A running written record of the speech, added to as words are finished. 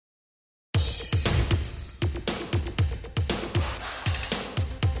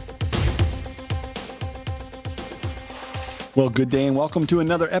Well, good day and welcome to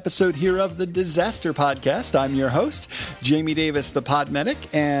another episode here of the Disaster Podcast. I'm your host, Jamie Davis, the Pod Medic,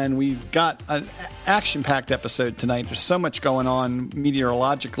 and we've got an action-packed episode tonight. There's so much going on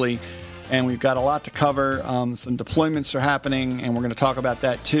meteorologically, and we've got a lot to cover. Some deployments are happening, and we're going to talk about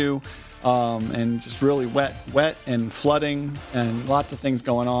that too. And just really wet and flooding and lots of things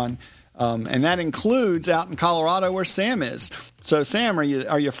going on. And that includes out in Colorado where Sam is. So, Sam, are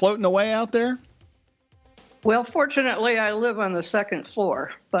you floating away out there? Well, fortunately, I live on the second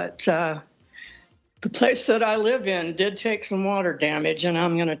floor, but the place that I live in did take some water damage, and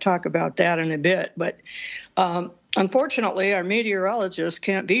I'm going to talk about that in a bit. But unfortunately, our meteorologist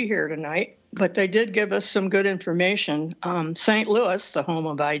can't be here tonight, but they did give us some good information. St. Louis, the home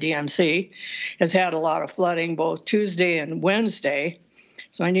of IDMC, has had a lot of flooding both Tuesday and Wednesday.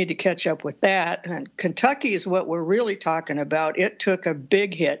 So I need to catch up with that. And Kentucky is what we're really talking about. It took a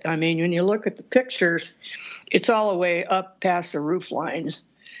big hit. I mean, when you look at the pictures, it's all the way up past the roof lines.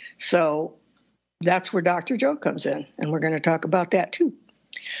 So that's where Dr. Joe comes in, and we're going to talk about that too.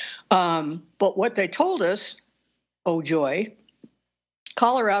 But what they told us, oh joy,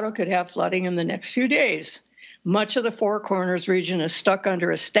 Colorado could have flooding in the next few days. Much of the Four Corners region is stuck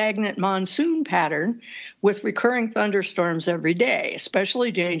under a stagnant monsoon pattern with recurring thunderstorms every day,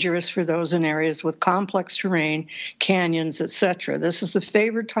 especially dangerous for those in areas with complex terrain, canyons, etc. This is the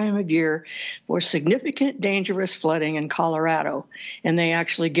favored time of year for significant dangerous flooding in Colorado. And they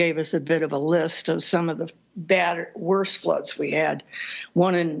actually gave us a bit of a list of some of the worst floods we had.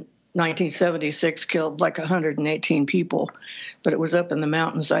 One in 1976 killed like 118 people, but it was up in the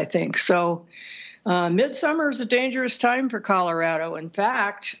mountains, I think. So midsummer is a dangerous time for Colorado. In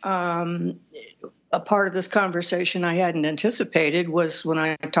fact, a part of this conversation I hadn't anticipated was when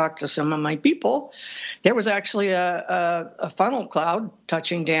I talked to some of my people, there was actually a funnel cloud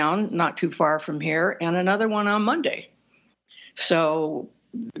touching down not too far from here and another one on Monday. So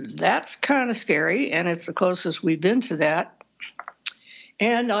that's kind of scary, and it's the closest we've been to that.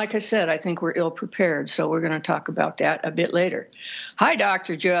 And like I said, I think we're ill prepared, so we're going to talk about that a bit later. Hi,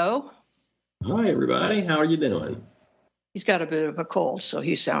 Dr. Joe. Hi, everybody. How are you doing? He's got a bit of a cold, so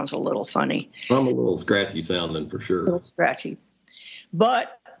he sounds a little funny. I'm a little scratchy sounding for sure. A little scratchy.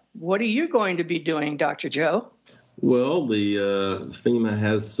 But what are you going to be doing, Dr. Joe? Well, the FEMA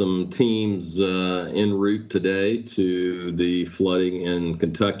has some teams en route today to the flooding in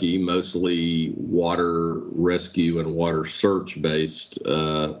Kentucky, mostly water rescue and water search-based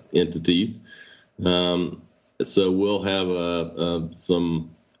entities. So we'll have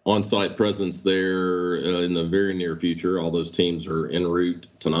some on-site presence there in the very near future. All those teams are en route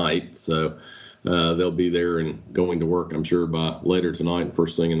tonight, so they'll be there and going to work, I'm sure, by later tonight,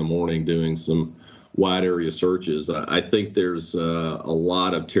 first thing in the morning, doing some wide area searches. I think there's a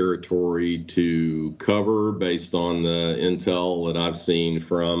lot of territory to cover based on the intel that I've seen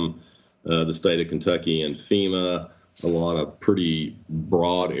from the state of Kentucky and FEMA. A lot of pretty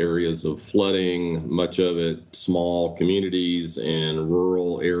broad areas of flooding, much of it small communities and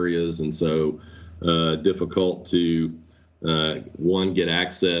rural areas, and so difficult to, one, get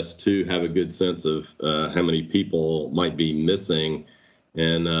access, two, have a good sense of how many people might be missing,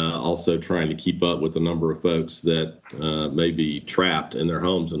 and also trying to keep up with the number of folks that may be trapped in their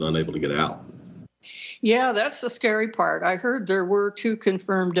homes and unable to get out. Yeah, that's the scary part. I heard there were 2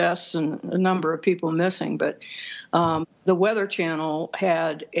 confirmed deaths and a number of people missing, but the Weather Channel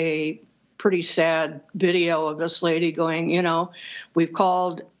had a pretty sad video of this lady going, we've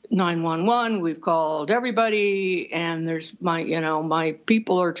called 911, we've called everybody, and there's my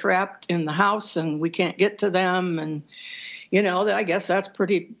people are trapped in the house and we can't get to them. And, I guess that's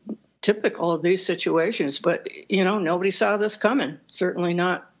pretty typical of these situations. But, nobody saw this coming, certainly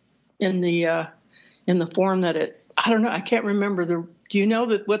not in the form that I don't know, I can't remember do you know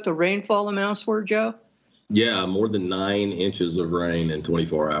what the rainfall amounts were, Joe? Yeah, more than 9 inches of rain in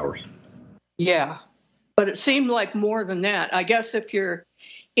 24 hours. Yeah, but it seemed like more than that. I guess if you're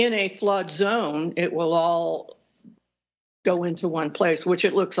in a flood zone, it will all go into one place, which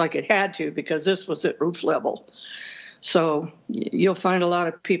it looks like it had to because this was at roof level. So you'll find a lot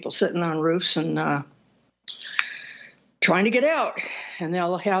of people sitting on roofs and trying to get out, and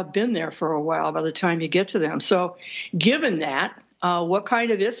they'll have been there for a while by the time you get to them. So given that, what kind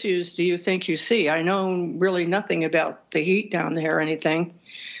of issues do you think you see? I know really nothing about the heat down there or anything,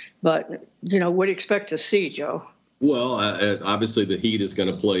 but, what do you expect to see, Joe? Well, obviously the heat is going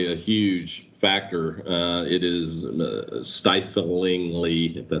to play a huge factor. It is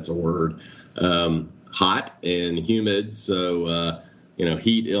stiflingly, if that's a word, hot and humid. So,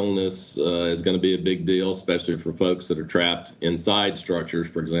 heat illness is going to be a big deal, especially for folks that are trapped inside structures,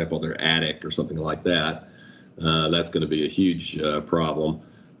 for example, their attic or something like that. That's going to be a huge problem.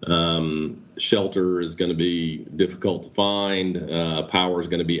 Shelter is going to be difficult to find. Power is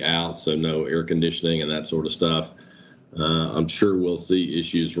going to be out, so no air conditioning and that sort of stuff. I'm sure we'll see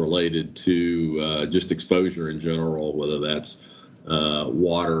issues related to just exposure in general, whether that's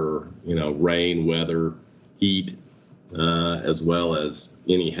water, rain, weather, heat, as well as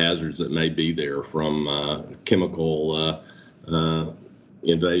any hazards that may be there from chemical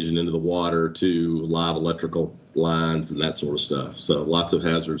invasion into the water to live electrical lines and that sort of stuff. So lots of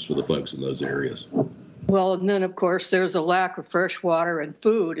hazards for the folks in those areas. Well, and then of course there's a lack of fresh water and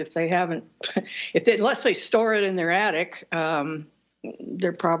food. Unless they store it in their attic,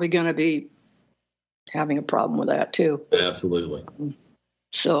 they're probably going to be having a problem with that too. Absolutely.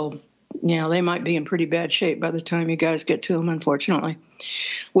 So, they might be in pretty bad shape by the time you guys get to them, unfortunately.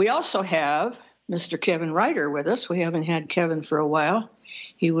 We also have Mr. Kevin Ryder with us. We haven't had Kevin for a while.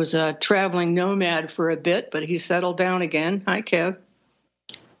 He was a traveling nomad for a bit, but he settled down again. Hi, Kev.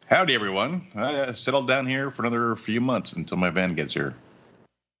 Howdy, everyone. I settled down here for another few months until my van gets here.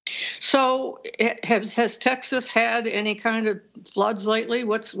 So has Texas had any kind of floods lately?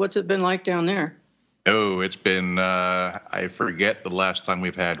 What's it been like down there? Oh, it's been, I forget the last time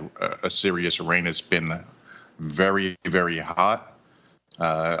we've had a serious rain. It's been very, very hot,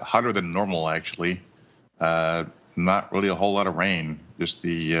 hotter than normal, actually. Not really a whole lot of rain, just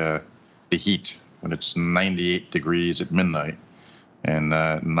the heat when it's 98 degrees at midnight and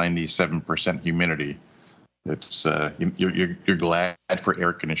 97% humidity. It's you're glad for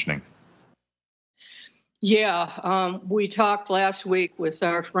air conditioning. Yeah, we talked last week with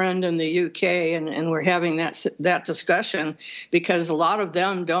our friend in the UK, and we're having that discussion because a lot of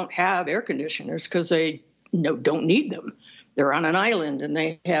them don't have air conditioners because they don't need them. They're on an island and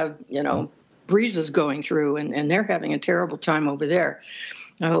they have breezes going through, and they're having a terrible time over there.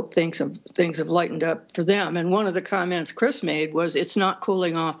 I hope things have lightened up for them. And one of the comments Chris made was it's not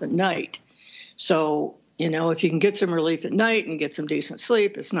cooling off at night. So, if you can get some relief at night and get some decent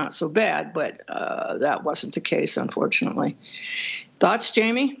sleep, it's not so bad. But that wasn't the case, unfortunately. Thoughts,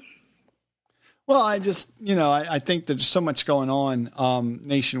 Jamie? Well, I just, I think there's so much going on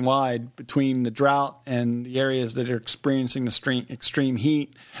nationwide between the drought and the areas that are experiencing the extreme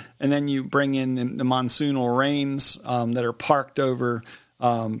heat. And then you bring in the monsoonal rains that are parked over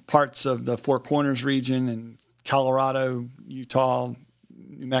parts of the Four Corners region and Colorado, Utah,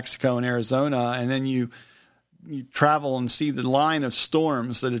 New Mexico, and Arizona. And then you travel and see the line of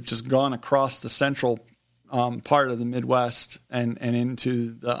storms that have just gone across the central part of the Midwest and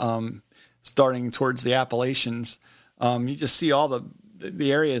into the starting towards the Appalachians. You just see all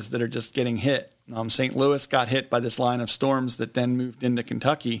the areas that are just getting hit. St. Louis got hit by this line of storms that then moved into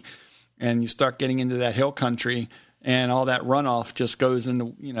Kentucky, and you start getting into that hill country, and all that runoff just goes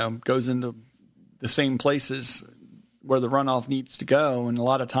into the same places where the runoff needs to go. And a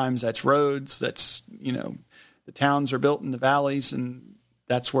lot of times that's roads, that's, the towns are built in the valleys, and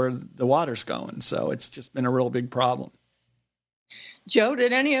that's where the water's going. So it's just been a real big problem. Joe,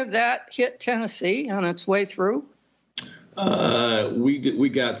 did any of that hit Tennessee on its way through? We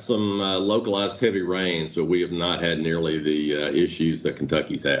got some localized heavy rains, but we have not had nearly the issues that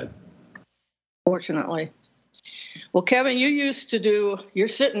Kentucky's had. Fortunately. Well, Kevin, you're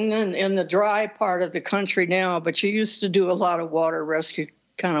sitting in the dry part of the country now, but you used to do a lot of water rescue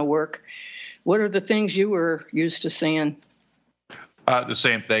kind of work. What are the things you were used to seeing? The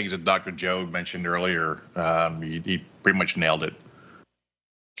same things that Dr. Joe mentioned earlier. He pretty much nailed it.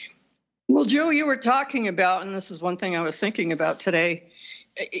 Well, Joe, you were talking about, and this is one thing I was thinking about today,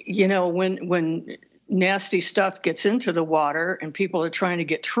 when nasty stuff gets into the water and people are trying to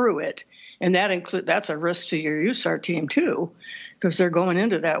get through it, and that's a risk to your USAR team too, because they're going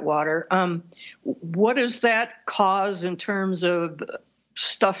into that water. What does that cause in terms of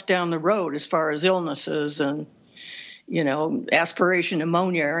stuff down the road as far as illnesses and, aspiration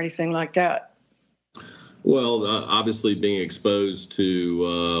pneumonia or anything like that? Well, obviously being exposed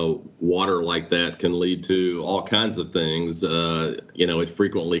to water like that can lead to all kinds of things. It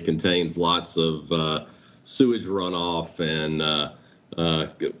frequently contains lots of sewage runoff and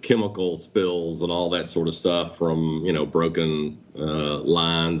chemical spills and all that sort of stuff from, broken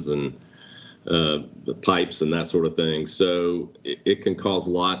lines and the pipes and that sort of thing. So it can cause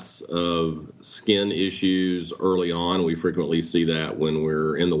lots of skin issues early on. We frequently see that when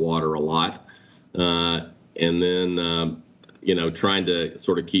we're in the water a lot. And then, trying to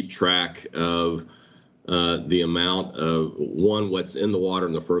sort of keep track of the amount of, one, what's in the water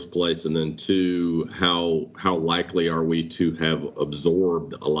in the first place, and then two, how likely are we to have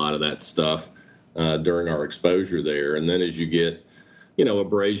absorbed a lot of that stuff during our exposure there. And then as you get,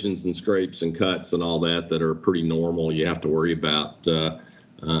 abrasions and scrapes and cuts and all that are pretty normal. You have to worry about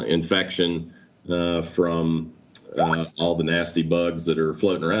infection from all the nasty bugs that are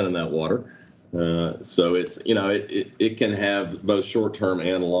floating around in that water. So it's, it can have both short-term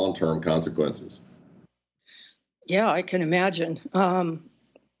and long-term consequences. Yeah, I can imagine.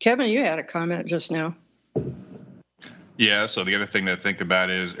 Kevin, you had a comment just now. Yeah, so the other thing to think about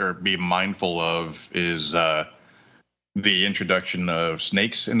or be mindful of is the introduction of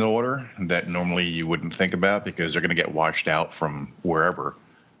snakes in the water that normally you wouldn't think about because they're going to get washed out from wherever.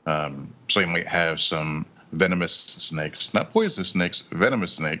 So you might have some venomous snakes, not poisonous snakes,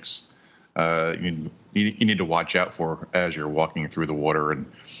 venomous snakes. You need to watch out for as you're walking through the water, and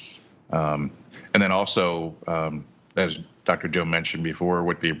then also, as Dr. Joe mentioned before,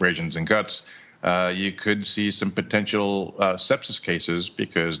 with the abrasions and cuts, you could see some potential sepsis cases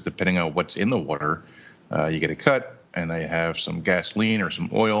because depending on what's in the water, you get a cut and they have some gasoline or some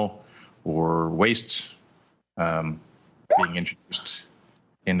oil or waste being introduced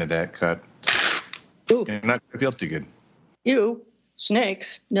into that cut. Ooh. You're not going to feel too good. You,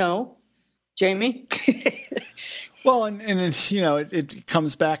 snakes, no. Jamie? Well, and it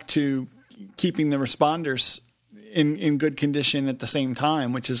comes back to keeping the responders in good condition at the same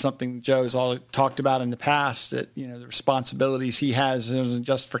time, which is something Joe's all talked about in the past, that, the responsibilities he has isn't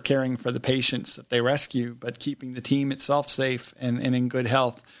just for caring for the patients that they rescue, but keeping the team itself safe and in good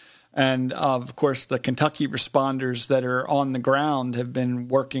health. And of course, the Kentucky responders that are on the ground have been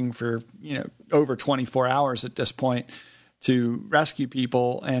working for, over 24 hours at this point to rescue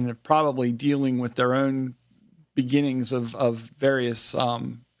people and are probably dealing with their own beginnings of various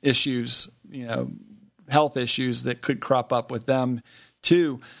issues, health issues that could crop up with them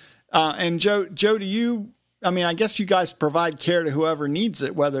too. And Joe, do you, I guess you guys provide care to whoever needs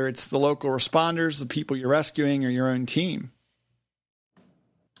it, whether it's the local responders, the people you're rescuing, or your own team.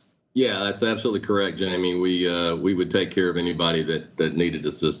 Yeah, that's absolutely correct, Jamie. We would take care of anybody that needed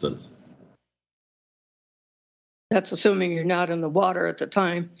assistance. That's assuming you're not in the water at the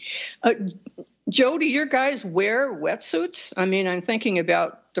time. Joe, do your guys wear wetsuits? I'm thinking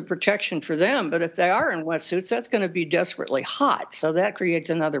about the protection for them, but if they are in wetsuits, that's going to be desperately hot. So that creates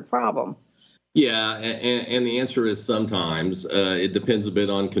another problem. Yeah, and the answer is sometimes. It depends a bit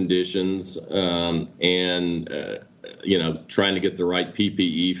on conditions and trying to get the right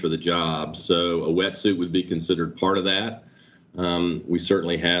PPE for the job. So a wetsuit would be considered part of that. We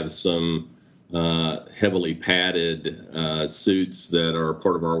certainly have some heavily padded suits that are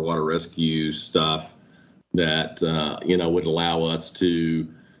part of our water rescue stuff that would allow us to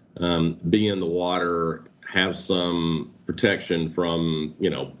be in the water, have some protection from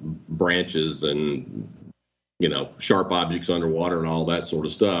branches and sharp objects underwater and all that sort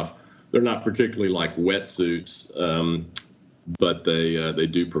of stuff. They're not particularly like wetsuits, but they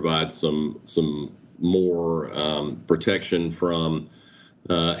do provide some more protection from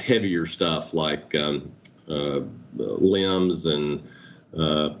heavier stuff like limbs and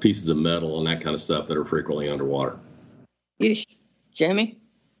pieces of metal and that kind of stuff that are frequently underwater. Jamie?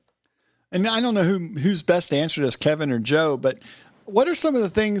 And I don't know who's best to answer this, Kevin or Joe, but what are some of the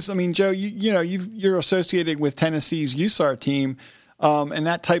things? Joe, you're associated with Tennessee's USAR team, and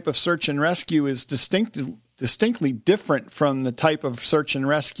that type of search and rescue is distinctly different from the type of search and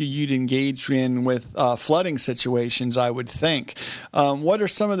rescue you'd engage in with flooding situations, I would think. What are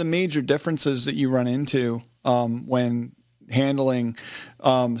some of the major differences that you run into when handling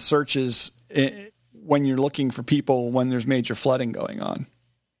searches when you're looking for people when there's major flooding going on?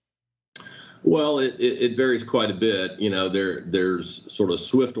 Well, it varies quite a bit. There's sort of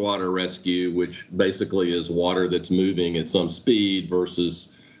swift water rescue, which basically is water that's moving at some speed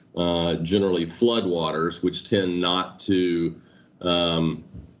versus generally flood waters, which tend not to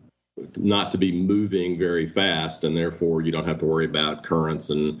be moving very fast, and therefore you don't have to worry about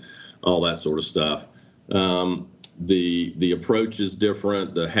currents and all that sort of stuff. The approach is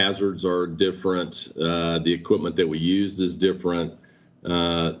different. The hazards are different. The equipment that we use is different.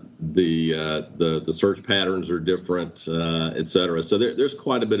 The search patterns are different, et cetera. So there's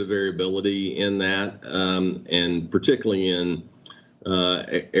quite a bit of variability in that, and particularly in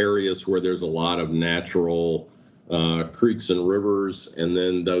areas where there's a lot of natural creeks and rivers, and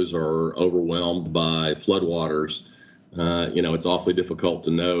then those are overwhelmed by floodwaters. It's awfully difficult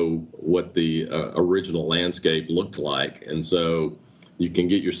to know what the original landscape looked like, and so you can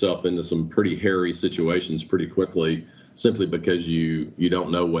get yourself into some pretty hairy situations pretty quickly, simply because you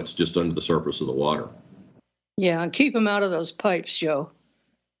don't know what's just under the surface of the water. Yeah, and keep them out of those pipes, Joe.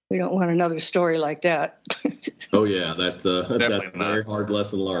 We don't want another story like that. Oh, yeah, that's a very hard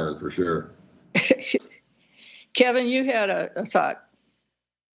lesson learned, for sure. Kevin, you had a thought.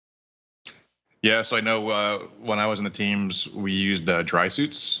 Yes, I know. When I was in the teams, we used dry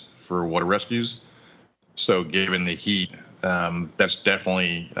suits for water rescues. So, given the heat, that's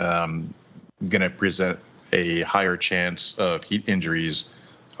definitely going to present a higher chance of heat injuries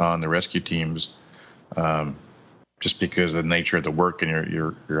on the rescue teams, just because of the nature of the work, and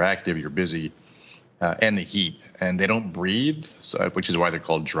you're active, you're busy, and the heat, and they don't breathe, which is why they're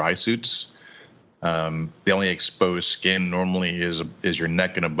called dry suits. The only exposed skin normally is your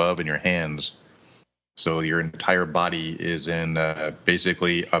neck and above, and your hands. So your entire body is in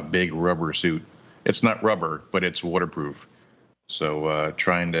basically a big rubber suit. It's not rubber, but it's waterproof. So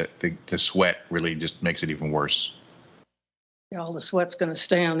trying to sweat really just makes it even worse. Yeah, all the sweat's going to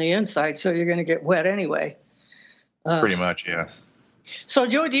stay on the inside, so you're going to get wet anyway. Pretty much, yeah. So,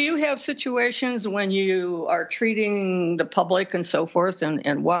 Joe, do you have situations when you are treating the public and so forth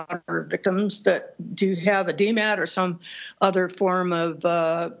and water victims that do you have a DMAT or some other form of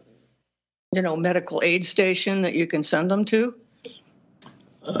medical aid station that you can send them to?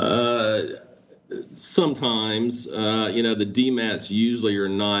 Sometimes, the DMATs usually are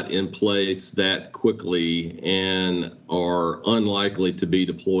not in place that quickly and are unlikely to be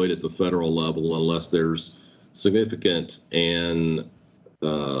deployed at the federal level unless there's significant and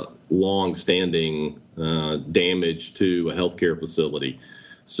long-standing damage to a healthcare facility.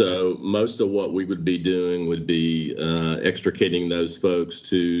 So most of what we would be doing would be extricating those folks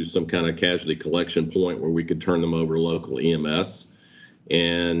to some kind of casualty collection point where we could turn them over to local EMS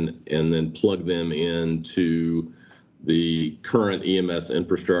and then plug them into the current EMS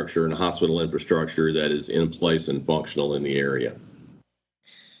infrastructure and hospital infrastructure that is in place and functional in the area.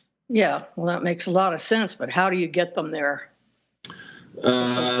 Yeah, well, that makes a lot of sense, but how do you get them there?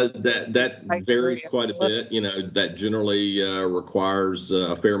 That varies quite a bit. That generally requires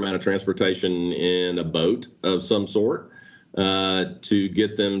a fair amount of transportation in a boat of some sort to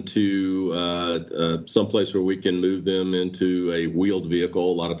get them to someplace where we can move them into a wheeled vehicle.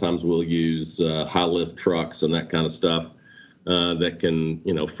 A lot of times we'll use high lift trucks and that kind of stuff that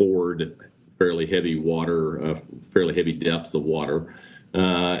can, forward fairly heavy water, fairly heavy depths of water.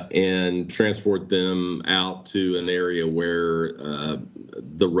 And transport them out to an area where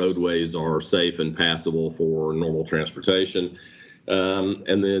the roadways are safe and passable for normal transportation,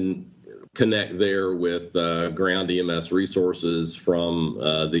 and then connect there with ground EMS resources from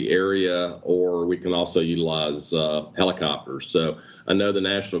the area, or we can also utilize helicopters. So I know the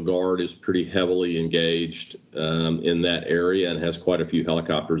National Guard is pretty heavily engaged in that area and has quite a few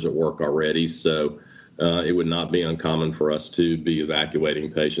helicopters at work already. So it would not be uncommon for us to be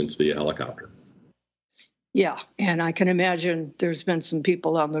evacuating patients via helicopter. Yeah, and I can imagine there's been some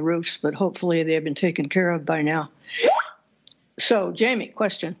people on the roofs, but hopefully they've been taken care of by now. So, Jamie,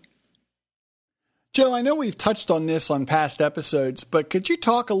 question. Joe, I know we've touched on this on past episodes, but could you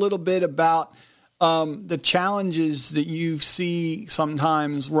talk a little bit about the challenges that you see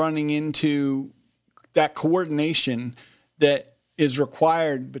sometimes running into that coordination that is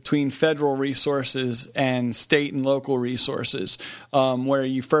required between federal resources and state and local resources, where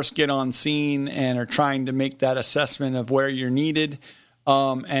you first get on scene and are trying to make that assessment of where you're needed,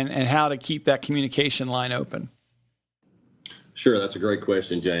 and how to keep that communication line open? Sure, that's a great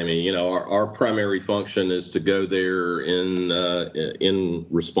question, Jamie. Our primary function is to go there in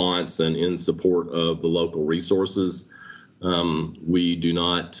response and in support of the local resources. We do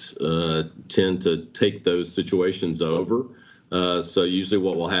not tend to take those situations over. So usually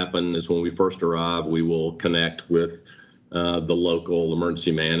what will happen is when we first arrive, we will connect with the local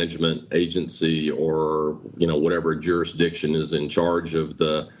emergency management agency or, whatever jurisdiction is in charge of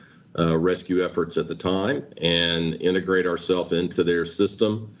the rescue efforts at the time and integrate ourselves into their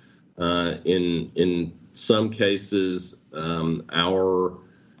system. In some cases, our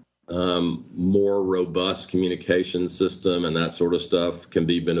more robust communication system and that sort of stuff can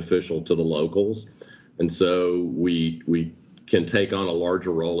be beneficial to the locals. And so we can take on a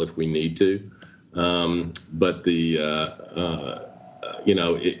larger role if we need to. But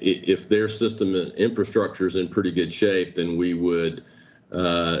if their system infrastructure is in pretty good shape, then we would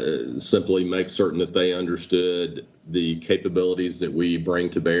simply make certain that they understood the capabilities that we bring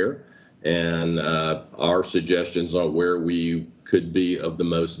to bear and our suggestions on where we could be of the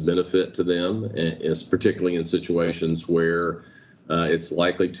most benefit to them, is particularly in situations where it's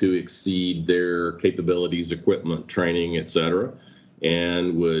likely to exceed their capabilities, equipment, training, et cetera,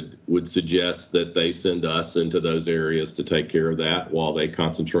 and would suggest that they send us into those areas to take care of that while they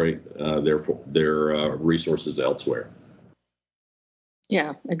concentrate their resources elsewhere.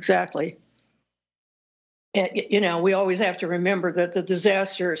 Yeah, exactly. And, we always have to remember that the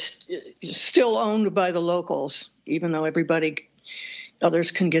disaster is still owned by the locals, even though everybody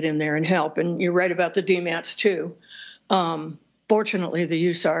others can get in there and help. And you're right about the DMATs too. Fortunately, the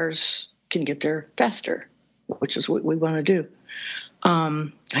USARs can get there faster, which is what we want to do. I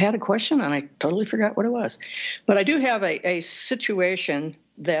had a question and I totally forgot what it was. But I do have a situation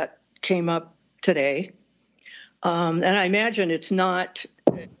that came up today. And I imagine it's not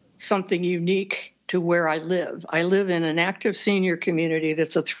something unique to where I live. I live in an active senior community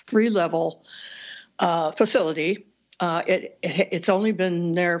that's a 3-level facility. It's only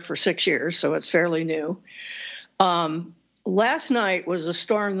been there for 6 years, so it's fairly new. Last night was a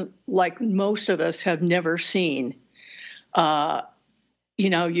storm like most of us have never seen. The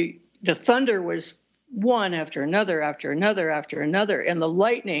thunder was one after another, after another, after another, and the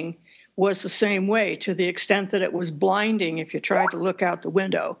lightning was the same way, to the extent that it was blinding if you tried to look out the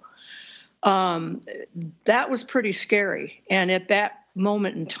window. That was pretty scary. And at that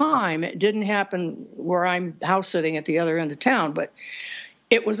moment in time, it didn't happen where I'm house sitting at the other end of town, but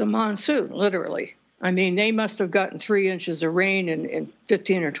it was a monsoon, literally. I mean, they must have gotten 3 inches of rain in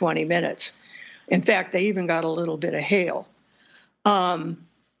 15 or 20 minutes. In fact, they even got a little bit of hail.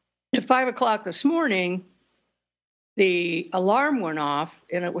 At 5 o'clock this morning, the alarm went off,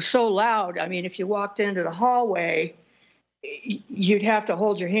 and it was so loud. I mean, if you walked into the hallway, you'd have to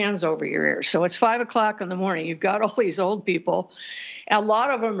hold your hands over your ears. So it's 5 o'clock in the morning. You've got all these old people. A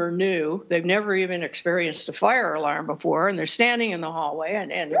lot of them are new. They've never even experienced a fire alarm before, and they're standing in the hallway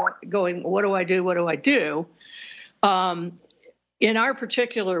and going, what do I do? What do I do? In our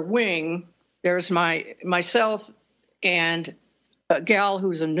particular wing, there's myself and a gal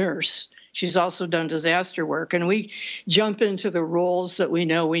who's a nurse. She's also done disaster work, and we jump into the roles that we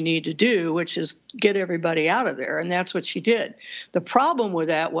know we need to do, which is get everybody out of there, and that's what she did. The problem with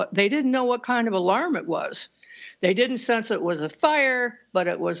that, they didn't know what kind of alarm it was. They didn't sense it was a fire, but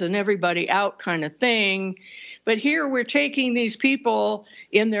it was an everybody out kind of thing. But here we're taking these people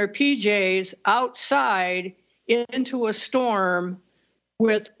in their PJs outside into a storm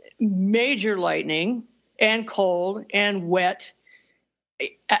with major lightning and cold and wet.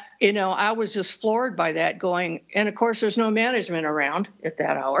 I was just floored by that going, and of course there's no management around at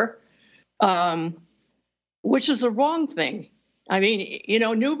that hour, which is the wrong thing. I mean,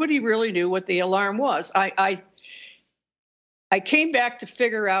 nobody really knew what the alarm was. I came back to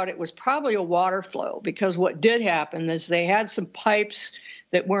figure out it was probably a water flow, because what did happen is they had some pipes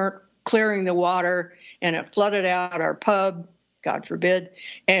that weren't clearing the water, and it flooded out our pub, God forbid,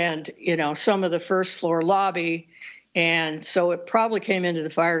 and, some of the first floor lobby. And so it probably came into the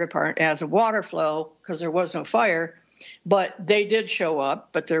fire department as a water flow because there was no fire, but they did show up,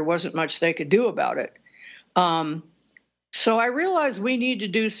 but there wasn't much they could do about it. So I realized we need to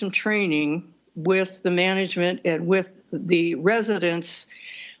do some training with the management and with the residents,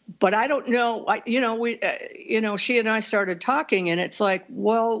 but I don't know, she and I started talking, and it's like,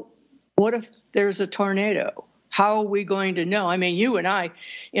 well, what if there's a tornado? How are we going to know? I mean, you and I,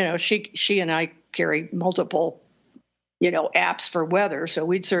 she and I carry multiple apps for weather, so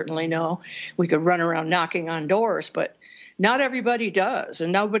we'd certainly know. We could run around knocking on doors, but not everybody does,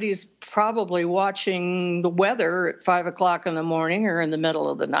 and nobody's probably watching the weather at 5 o'clock in the morning or in the middle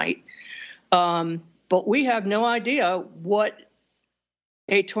of the night. But we have no idea what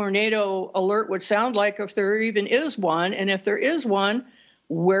a tornado alert would sound like, if there even is one, and if there is one,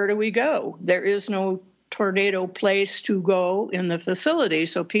 where do we go? There is no tornado place to go in the facility,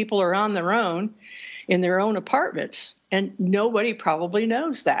 so people are on their own in their own apartments. And nobody probably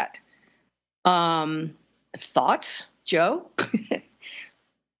knows that. Thoughts, Joe?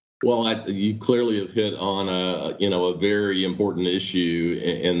 Well, you clearly have hit on a very important issue,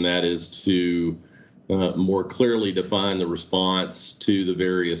 and that is to more clearly define the response to the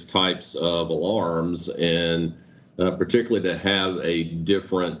various types of alarms, and particularly to have a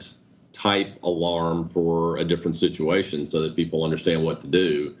different type alarm for a different situation so that people understand what to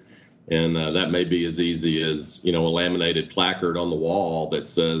do. And that may be as easy as, a laminated placard on the wall that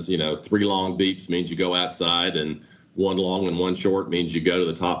says, 3 long beeps means you go outside, and 1 long and 1 short means you go to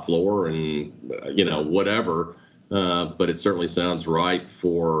the top floor, and, whatever. But it certainly sounds right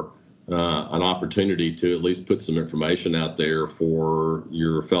for an opportunity to at least put some information out there for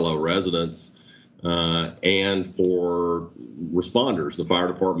your fellow residents and for responders, the fire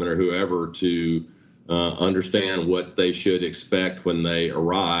department or whoever, to understand what they should expect when they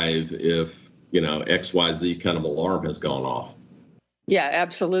arrive if, XYZ kind of alarm has gone off. Yeah,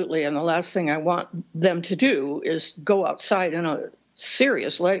 absolutely. And the last thing I want them to do is go outside in a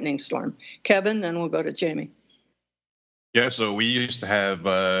serious lightning storm. Kevin, then we'll go to Jamie. Yeah, so we used to have,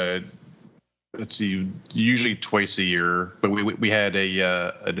 usually twice a year, but we had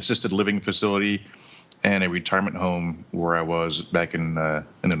an assisted living facility and a retirement home where I was back in the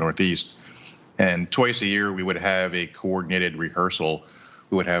Northeast. And twice a year, we would have a coordinated rehearsal.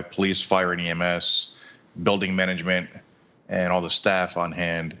 We would have police, fire, and EMS, building management, and all the staff on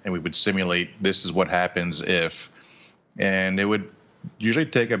hand, and we would simulate this is what happens if. And it would usually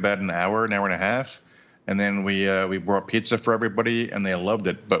take about an hour and a half. And then we brought pizza for everybody, and they loved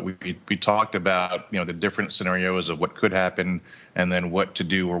it. But we talked about the different scenarios of what could happen, and then what to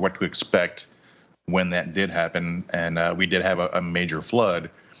do or what to expect when that did happen. And we did have a major flood.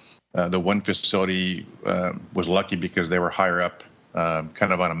 The one facility was lucky because they were higher up,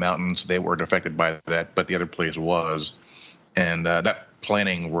 kind of on a mountain, so they weren't affected by that. But the other place was. And that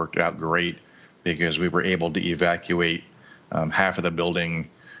planning worked out great because we were able to evacuate half of the building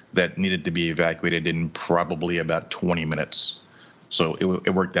that needed to be evacuated in probably about 20 minutes. So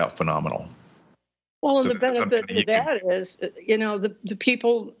it worked out phenomenal. Well, and the benefit to that is, the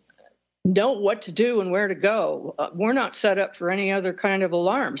people know what to do and where to go. We're not set up for any other kind of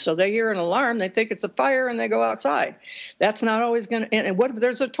alarm. So they hear an alarm, they think it's a fire, and they go outside. That's not always going to, and what if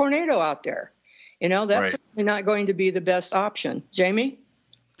there's a tornado out there? That's right. certainly not going to be the best option. Jamie?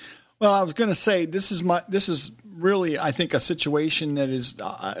 Well, I was going to say this is really, I think, a situation that is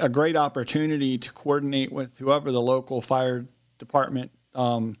a great opportunity to coordinate with whoever the local fire department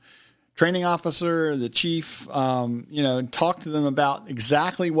training officer, the chief, talk to them about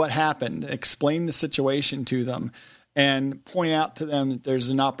exactly what happened, explain the situation to them, and point out to them that there's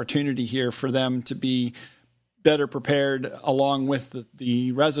an opportunity here for them to be better prepared, along with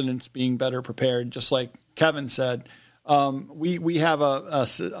the residents being better prepared. Just like Kevin said, we have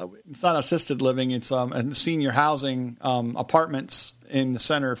it's not assisted living; it's a senior housing apartments in the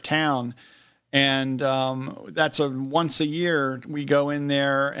center of town, and that's once a year we go in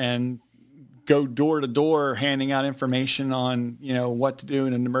there and go door to door, handing out information on what to do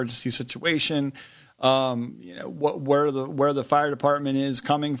in an emergency situation. Where the fire department is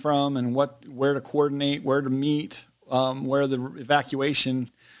coming from, and where to coordinate, where to meet, where the evacuation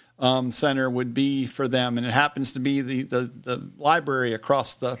center would be for them, and it happens to be the library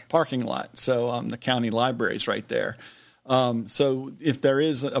across the parking lot. So the county library is right there. So if there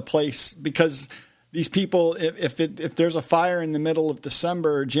is a place, because these people, if there's a fire in the middle of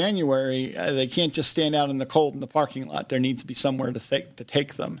December or January, they can't just stand out in the cold in the parking lot. There needs to be somewhere to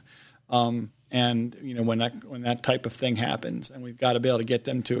take them. And when that type of thing happens, and we've got to be able to get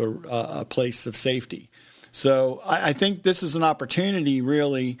them to a place of safety. So I think this is an opportunity,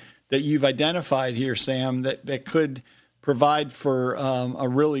 really, that you've identified here, Sam, that could provide for a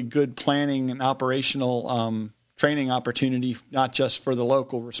really good planning and operational training opportunity, not just for the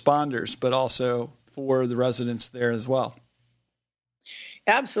local responders, but also for the residents there as well.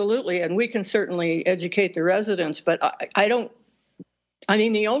 Absolutely, and we can certainly educate the residents, but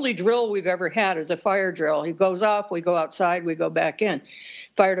the only drill we've ever had is a fire drill. He goes off, we go outside, we go back in.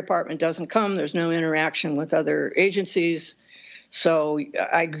 Fire department doesn't come. There's no interaction with other agencies. So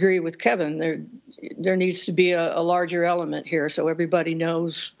I agree with Kevin. There needs to be a larger element here so everybody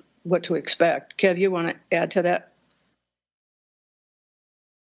knows what to expect. Kev, you want to add to that?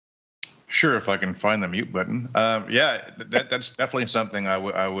 Sure, if I can find the mute button. That's definitely something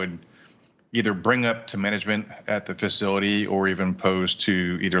I would either bring up to management at the facility or even pose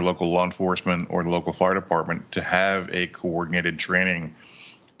to either local law enforcement or the local fire department to have a coordinated training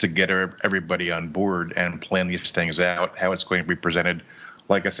to get everybody on board and plan these things out, how it's going to be presented.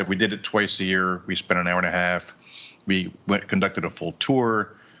 Like I said, we did it twice a year. We spent an hour and a half. We conducted a full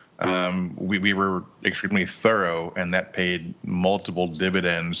tour. We were extremely thorough, and that paid multiple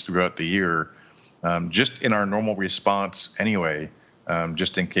dividends throughout the year, just in our normal response anyway.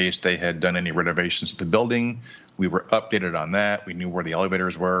 Just in case they had done any renovations to the building. We were updated on that. We knew where the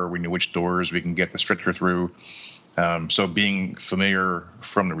elevators were. We knew which doors we can get the stretcher through. So being familiar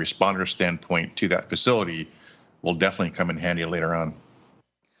from the responder standpoint to that facility will definitely come in handy later on.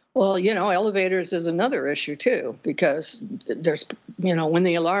 Well, elevators is another issue, too, because there's, when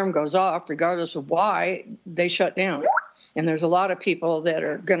the alarm goes off, regardless of why, they shut down. And there's a lot of people that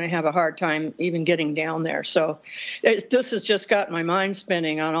are going to have a hard time even getting down there. So this has just got my mind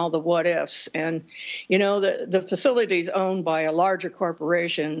spinning on all the what ifs. And, the facility is owned by a larger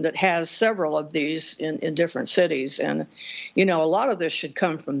corporation that has several of these in different cities. And, a lot of this should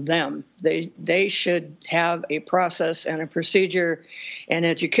come from them. They should have a process and a procedure and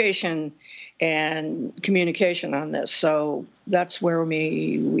education and communication on this. So that's where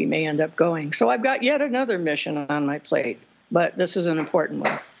we may end up going. So I've got yet another mission on my plate, but this is an important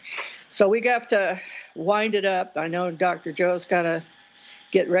one. So we got to wind it up. I know Dr. Joe's got to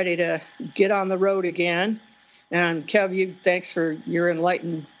get ready to get on the road again. And Kev, thanks for your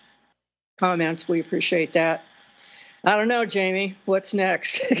enlightened comments. We appreciate that. I don't know, Jamie, what's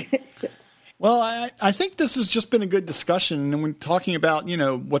next? Well, I think this has just been a good discussion, and we're talking about,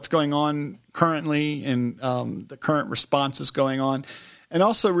 what's going on currently and the current responses going on, and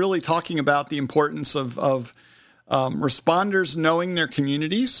also really talking about the importance of responders knowing their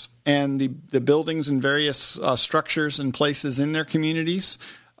communities and the buildings and various structures and places in their communities.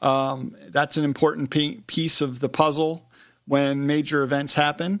 That's an important piece of the puzzle when major events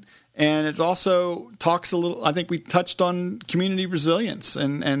happen. And it also talks a little, I think we touched on community resilience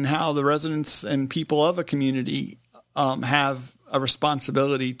and how the residents and people of a community have a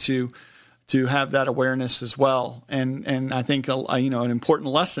responsibility to have that awareness as well. And I think, an important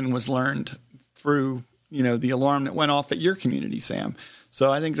lesson was learned through, the alarm that went off at your community, Sam.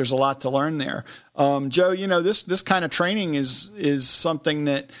 So I think there's a lot to learn there. Joe, this kind of training is something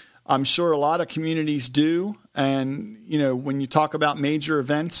that I'm sure a lot of communities do. And, when you talk about major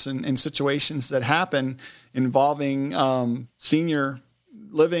events and situations that happen involving senior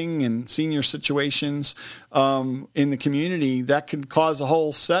living and senior situations in the community, that could cause a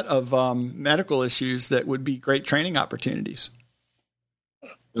whole set of medical issues that would be great training opportunities.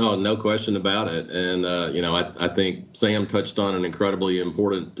 Oh, no question about it. And, I think Sam touched on an incredibly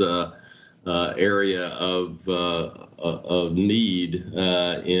important area of need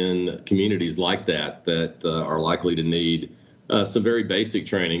in communities like that are likely to need some very basic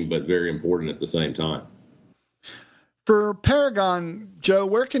training, but very important at the same time. For Paragon, Joe,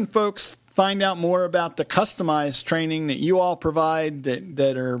 where can folks find out more about the customized training that you all provide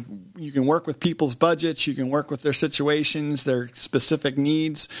you can work with people's budgets, you can work with their situations, their specific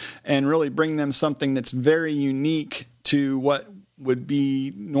needs, and really bring them something that's very unique to what would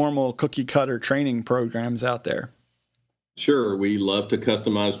be normal cookie cutter training programs out there? Sure. We love to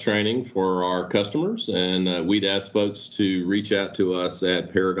customize training for our customers, and we'd ask folks to reach out to us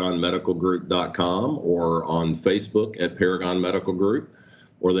at ParagonMedicalGroup.com or on Facebook at Paragon Medical Group,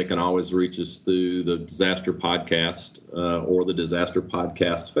 or they can always reach us through the Disaster Podcast or the Disaster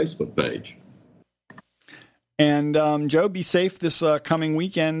Podcast Facebook page. And Joe, be safe this coming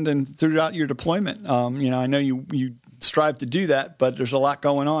weekend and throughout your deployment. I know you strive to do that, but there's a lot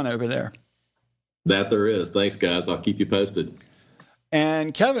going on over there. That there is. Thanks, guys. I'll keep you posted.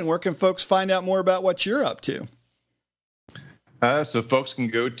 And Kevin, where can folks find out more about what you're up to? So folks can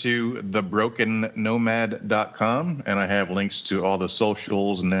go to thebrokennomad.com, and I have links to all the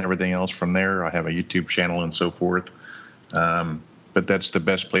socials and everything else from there. I have a YouTube channel and so forth. But that's the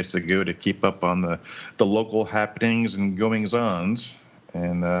best place to go to keep up on the local happenings and goings-ons.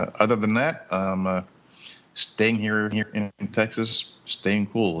 And other than that, staying here in Texas, staying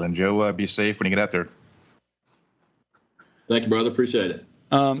cool. And Joe, be safe when you get out there. Thank you, brother. Appreciate it.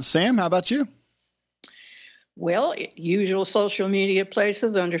 Sam, how about you? Well, usual social media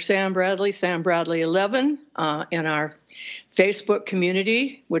places under Sam Bradley 11, in our Facebook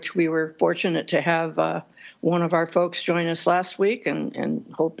community, which we were fortunate to have one of our folks join us last week, and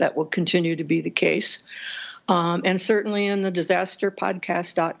hope that will continue to be the case. And certainly in the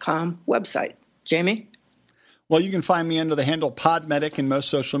disasterpodcast.com website. Jamie? Well, you can find me under the handle Podmedic in most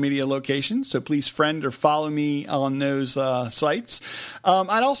social media locations, so please friend or follow me on those sites.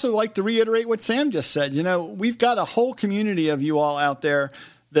 I'd also like to reiterate what Sam just said. We've got a whole community of you all out there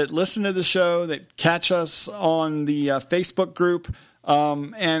that listen to the show, that catch us on the Facebook group,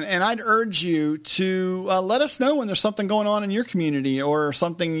 and I'd urge you to let us know when there's something going on in your community or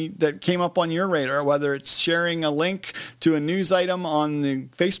something that came up on your radar, whether it's sharing a link to a news item on the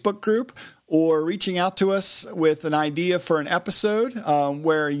Facebook group or reaching out to us with an idea for an episode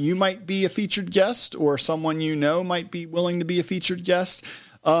where you might be a featured guest or someone might be willing to be a featured guest.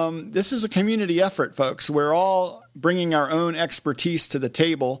 This is a community effort, folks. We're all bringing our own expertise to the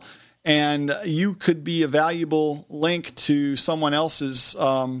table, and you could be a valuable link to someone else's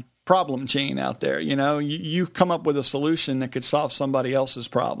problem chain out there. You come up with a solution that could solve somebody else's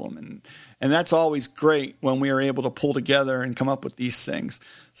problem, and that's always great when we are able to pull together and come up with these things.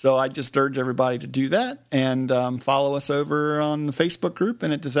 So I just urge everybody to do that and follow us over on the Facebook group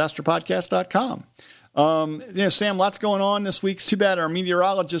and at disasterpodcast.com. Sam, lots going on this week. It's too bad our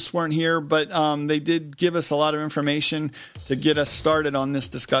meteorologists weren't here, but they did give us a lot of information to get us started on this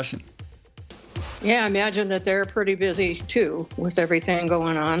discussion. Yeah, I imagine that they're pretty busy, too, with everything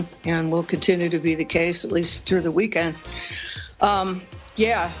going on, and will continue to be the case, at least through the weekend. It's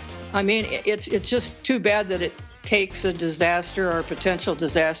just too bad that it takes a disaster or a potential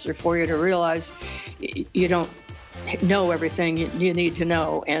disaster for you to realize you don't know everything you need to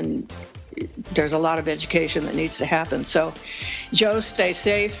know, and there's a lot of education that needs to happen. So, Joe, stay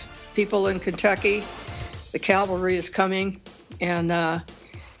safe. People in Kentucky, the cavalry is coming, and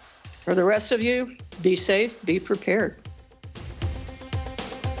For the rest of you, be safe, be prepared.